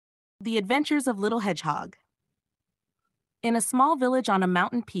The Adventures of Little Hedgehog. In a small village on a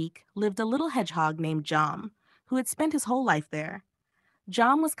mountain peak lived a little hedgehog named Jom, who had spent his whole life there.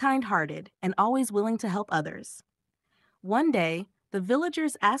 Jom was kind-hearted and always willing to help others. One day, the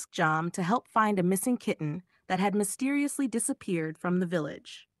villagers asked Jom to help find a missing kitten that had mysteriously disappeared from the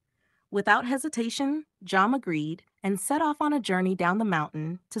village. Without hesitation, Jom agreed and set off on a journey down the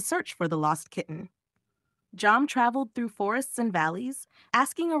mountain to search for the lost kitten. Jom traveled through forests and valleys,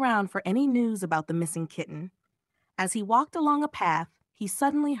 asking around for any news about the missing kitten. As he walked along a path, he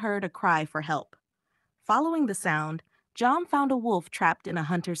suddenly heard a cry for help. Following the sound, Jom found a wolf trapped in a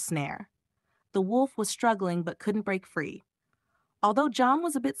hunter's snare. The wolf was struggling but couldn't break free. Although Jom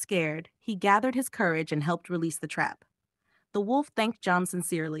was a bit scared, he gathered his courage and helped release the trap. The wolf thanked Jom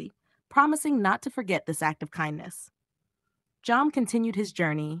sincerely, promising not to forget this act of kindness. Jom continued his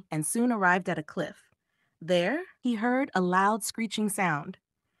journey and soon arrived at a cliff. There, he heard a loud screeching sound.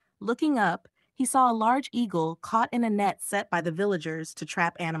 Looking up, he saw a large eagle caught in a net set by the villagers to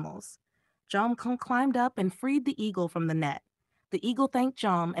trap animals. Jom climbed up and freed the eagle from the net. The eagle thanked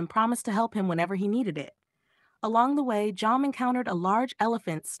Jom and promised to help him whenever he needed it. Along the way, Jom encountered a large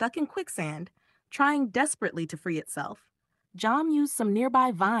elephant stuck in quicksand, trying desperately to free itself. Jom used some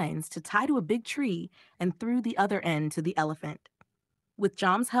nearby vines to tie to a big tree and threw the other end to the elephant. With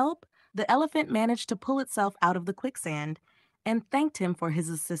Jom's help, the elephant managed to pull itself out of the quicksand and thanked him for his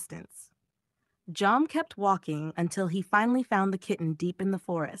assistance. Jom kept walking until he finally found the kitten deep in the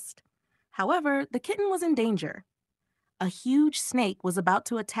forest. However, the kitten was in danger. A huge snake was about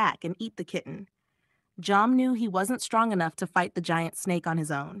to attack and eat the kitten. Jom knew he wasn't strong enough to fight the giant snake on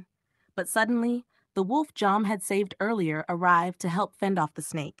his own. But suddenly, the wolf Jom had saved earlier arrived to help fend off the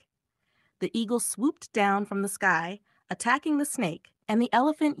snake. The eagle swooped down from the sky, attacking the snake, and the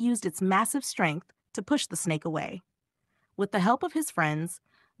elephant used its massive strength to push the snake away. With the help of his friends,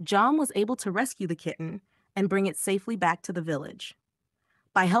 Jom was able to rescue the kitten and bring it safely back to the village.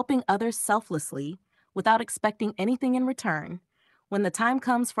 By helping others selflessly, without expecting anything in return, when the time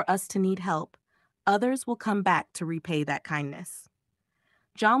comes for us to need help, others will come back to repay that kindness.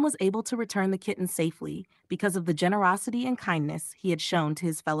 Jom was able to return the kitten safely because of the generosity and kindness he had shown to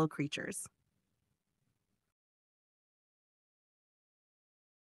his fellow creatures.